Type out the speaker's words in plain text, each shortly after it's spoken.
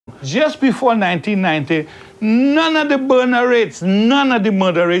Just before 1990, none of the burner rates, none of the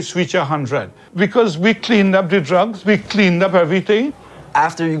murder rates reach 100. Because we cleaned up the drugs, we cleaned up everything.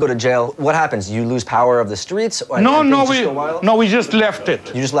 After you go to jail, what happens? You lose power of the streets? No, we just left it.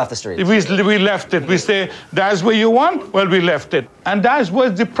 You just left the streets? We left it. We say, that's where you want? Well, we left it. And that's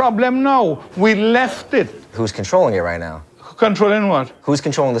what's the problem now. We left it. Who's controlling it right now? Controlling what? Who's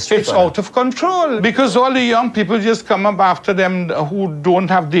controlling the streets? It's out of control. Because all the young people just come up after them who don't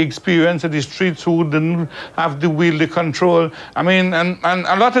have the experience of the streets, who didn't have the will, the control. I mean, and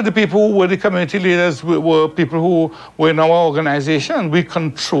a lot of the people who were the community leaders were people who were in our organization. We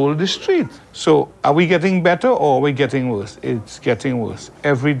control the streets. So are we getting better or are we getting worse? It's getting worse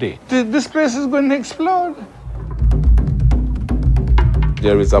every day. This place is going to explode.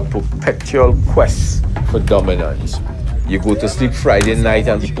 There is a perpetual quest for dominance. You go to sleep Friday night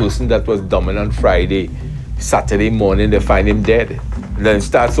and the person that was dominant Friday, Saturday morning, they find him dead. Then it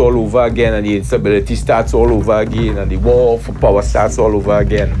starts all over again and the instability starts all over again and the war for power starts all over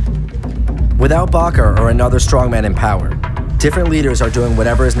again. Without Bakr or another strongman in power, different leaders are doing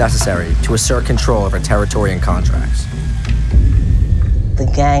whatever is necessary to assert control over territory and contracts.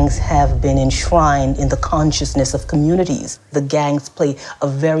 The gangs have been enshrined in the consciousness of communities. The gangs play a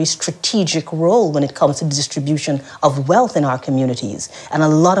very strategic role when it comes to the distribution of wealth in our communities. And a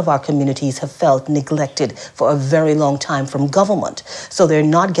lot of our communities have felt neglected for a very long time from government. So they're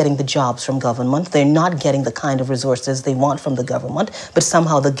not getting the jobs from government. They're not getting the kind of resources they want from the government. But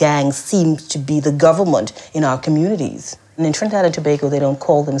somehow the gangs seem to be the government in our communities. And in Trinidad and Tobago, they don't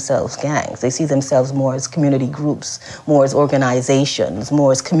call themselves gangs. They see themselves more as community groups, more as organizations,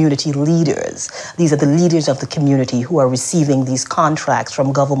 more as community leaders. These are the leaders of the community who are receiving these contracts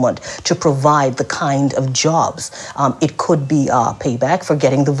from government to provide the kind of jobs. It could be payback for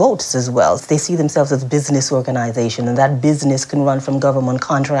getting the votes as well. They see themselves as business organization, and that business can run from government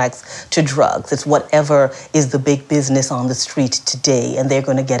contracts to drugs. It's whatever is the big business on the street today, and they're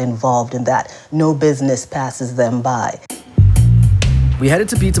going to get involved in that. No business passes them by. We headed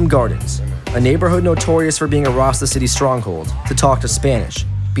to Beetham Gardens, a neighborhood notorious for being a Rasta City stronghold, to talk to Spanish,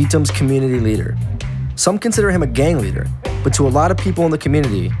 Beetham's community leader. Some consider him a gang leader, but to a lot of people in the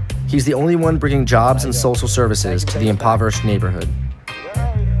community, he's the only one bringing jobs and social services to the impoverished neighborhood.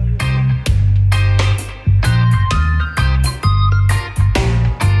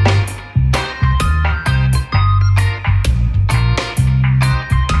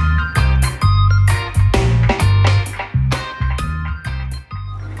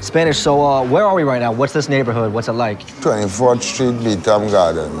 Spanish, so where are we right now? What's this neighborhood? What's it like? 24th Street, Beetham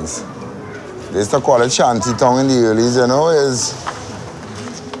Gardens. They used to call it Shanty Town in the earlys, you know,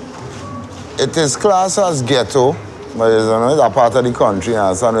 it is classed as ghetto, but you know, it's a part of the country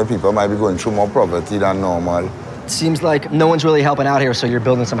and some where people might be going through more poverty than normal. It seems like no one's really helping out here, so you're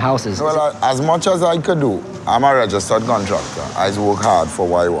building some houses. Well, as much as I could do, I'm a registered contractor. I work hard for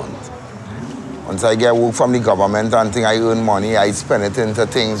what I want. Once I get work from the government and think I earn money, I spend it into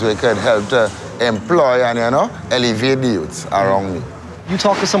things which could help to employ and, you know, elevate the youths around me. You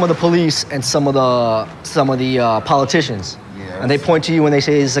talk to some of the police and some of the politicians, yes. And they point to you when they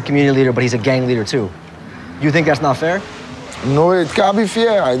say he's a community leader, but he's a gang leader too. You think that's not fair? No, it can't be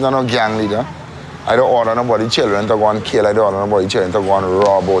fair. I'm not a gang leader. I don't order nobody's children to go and kill. I don't order nobody's children to go and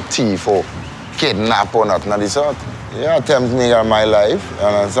rob or thief or kidnap or nothing of the sort. Yeah, attempt me in my life, you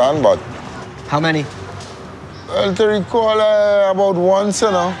understand, but... How many? Well, to recall about once,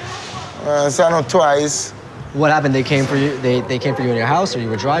 you know. Or twice. What happened? They came for you? They came for you in your house, or you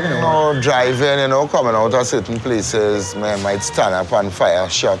were driving? Or no, what? Driving, you know, coming out of certain places, man might stand up and fire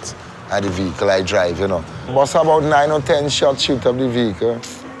shots at the vehicle I drive, you know. But about 9 or 10 shots shoot up the vehicle.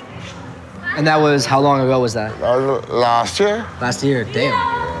 And that was, how long ago was that? Last year. Last year, damn.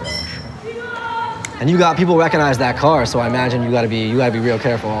 And you got, people recognize that car, so I imagine you gotta be real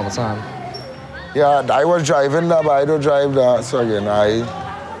careful all the time. Yeah, I was driving that, but I don't drive that. So again, I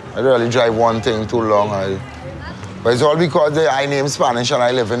really drive one thing too long. But it's all because I name Spanish and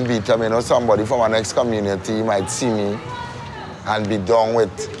I live in Beetham. You know, somebody from our next community might see me and be done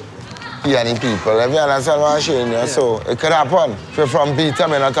with any people. If you understand what I'm saying, yeah. So it could happen. If you're from Beetham,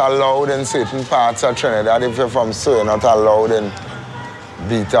 you're not allowed in certain parts of Trinidad. If you're from Sur, you're not allowed in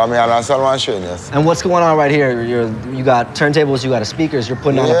Beetham, you understand what I'm saying, yes. And what's going on right here? You got turntables, you got speakers, you're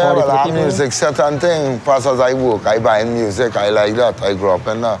putting on a party for the people? Yeah, music set and thing. Plus as I work, I buy music, I like that. I grew up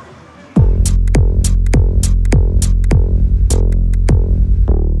in that.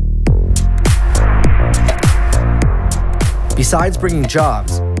 Besides bringing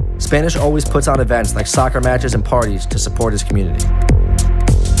jobs, Spanish always puts on events like soccer matches and parties to support his community.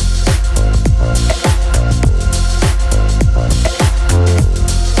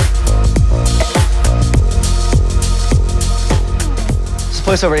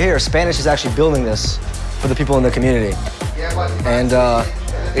 place over here, Spanish is actually building this for the people in the community. And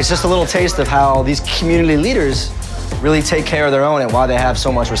it's just a little taste of how these community leaders really take care of their own and why they have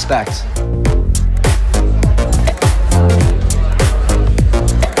so much respect.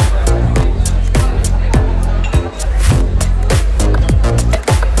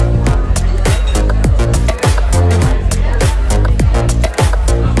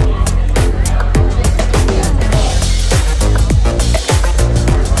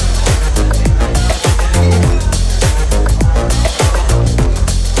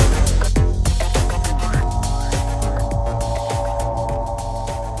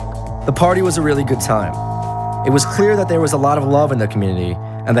 The party was a really good time. It was clear that there was a lot of love in the community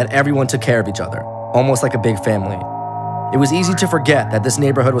and that everyone took care of each other, almost like a big family. It was easy to forget that this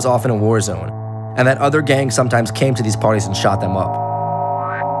neighborhood was often a war zone and that other gangs sometimes came to these parties and shot them up.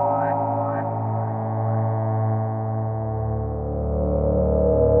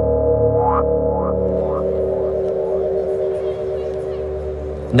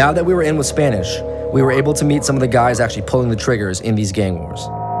 Now that we were in with Spanish, we were able to meet some of the guys actually pulling the triggers in these gang wars.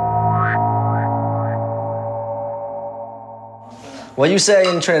 What do you say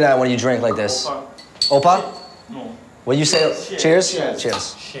in Trinidad when you drink like this? Opa? No. What do you say? Cheers? Cheers.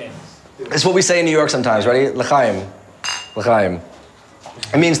 Cheers. It's what we say in New York sometimes, ready? L'chaim. L'chaim.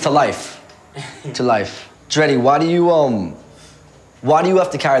 It means to life. To life. Dreddy, why do you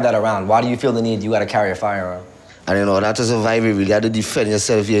have to carry that around? Why do you feel the need you gotta carry a firearm? And you know, that is a vibe you got to defend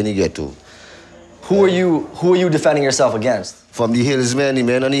yourself here in the ghetto. Who are you defending yourself against? From the hills, man, the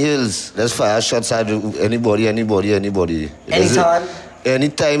men on the hills. Let's fire shots at anybody. Anytime?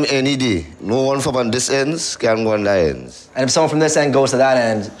 Anytime, any day. No one from on this ends can go on that ends. And if someone from this end goes to that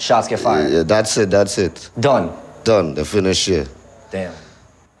end, shots get fired? Yeah, that's it. Done? Done, the finish here. Damn.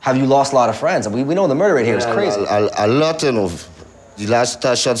 Have you lost a lot of friends? We know the murder rate here is crazy. A lot, you know. The last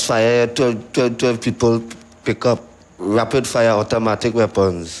shots fired, 12 people pick up rapid fire automatic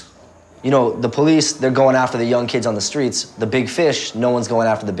weapons. You know, the police, they're going after the young kids on the streets. The big fish, no one's going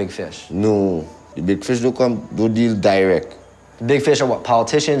after the big fish. No, the big fish don't deal direct. The big fish are what,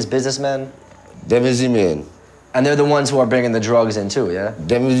 politicians, businessmen? Them is the men. And they're the ones who are bringing the drugs in too, yeah?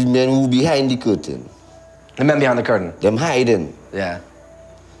 Them is the men who behind the curtain. The men behind the curtain? Them hiding. Yeah.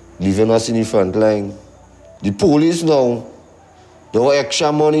 Leaving us in the front line. The police now, they want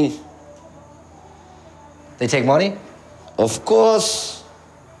extra money. They take money? Of course.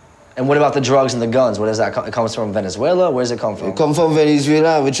 And what about the drugs and the guns? Where does that come? It comes from Venezuela? Where does it come from? It comes from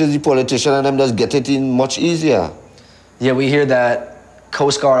Venezuela, which is the politician, and them just get it in much easier. Yeah, we hear that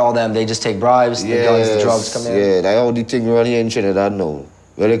Coast Guard, all them, they just take bribes, the guns, the drugs come in. Yeah, that's how the thing run here in Trinidad now.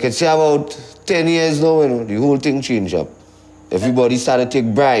 Well, you can say about 10 years now, you know, the whole thing changed up. Everybody started to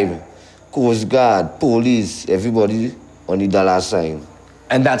take bribe. Coast Guard, police, everybody on the dollar sign.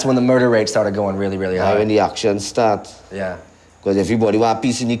 And that's when the murder rate started going really, really high. When the action starts. Yeah. Because everybody want a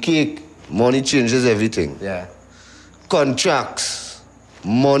piece in the cake. Money changes everything. Yeah. Contracts,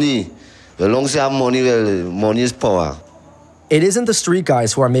 money. As long as you have money, well, money is power. It isn't the street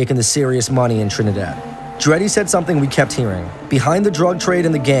guys who are making the serious money in Trinidad. Dreddy said something we kept hearing. Behind the drug trade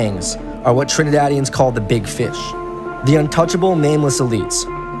and the gangs are what Trinidadians call the big fish. The untouchable, nameless elites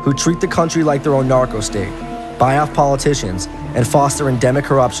who treat the country like their own narco state, buy off politicians, and foster endemic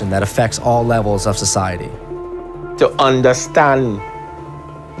corruption that affects all levels of society. To understand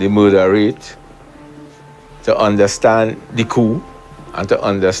the murder rate, to understand the coup, and to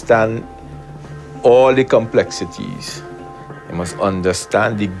understand all the complexities, you must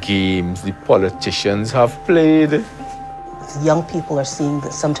understand the games the politicians have played. Young people are seeing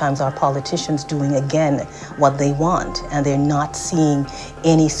that sometimes our politicians doing again what they want, and they're not seeing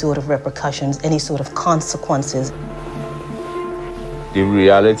any sort of repercussions, any sort of consequences. The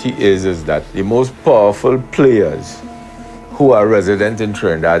reality is that the most powerful players who are resident in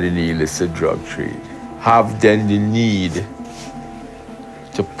Trinidad in the illicit drug trade have then the need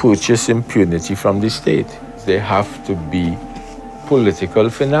to purchase impunity from the state. They have to be political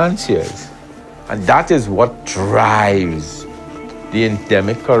financiers. And that is what drives the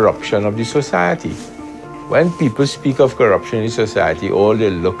endemic corruption of the society. When people speak of corruption in society, all they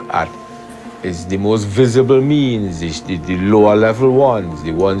look at is the most visible means, the lower level ones,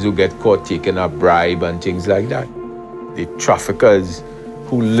 the ones who get caught taking a bribe and things like that. The traffickers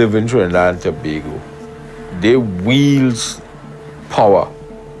who live in Trinidad and Tobago, they wield power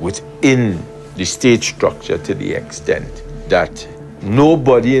within the state structure to the extent that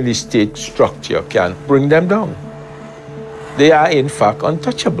nobody in the state structure can bring them down. They are in fact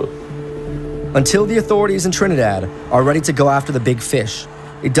untouchable. Until the authorities in Trinidad are ready to go after the big fish,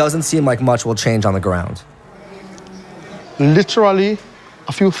 it doesn't seem like much will change on the ground. Literally,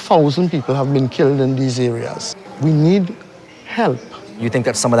 A few thousand people have been killed in these areas. We need help. You think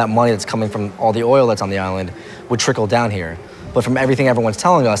that some of that money that's coming from all the oil that's on the island would trickle down here. But from everything everyone's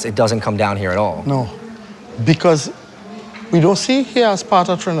telling us, it doesn't come down here at all. No, because we don't see here as part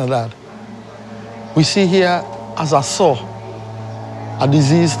of Trinidad. We see here as a sore, a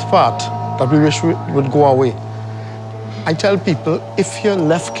diseased part that we wish would go away. I tell people, if your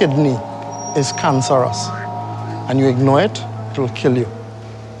left kidney is cancerous and you ignore it, it will kill you.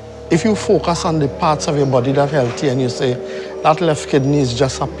 If you focus on the parts of your body that are healthy and you say, that left kidney is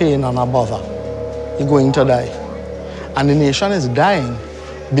just a pain and a bother, you're going to die. And the nation is dying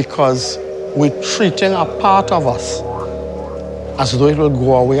because we're treating a part of us as though it will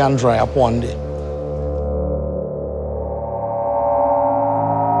go away and dry up one day.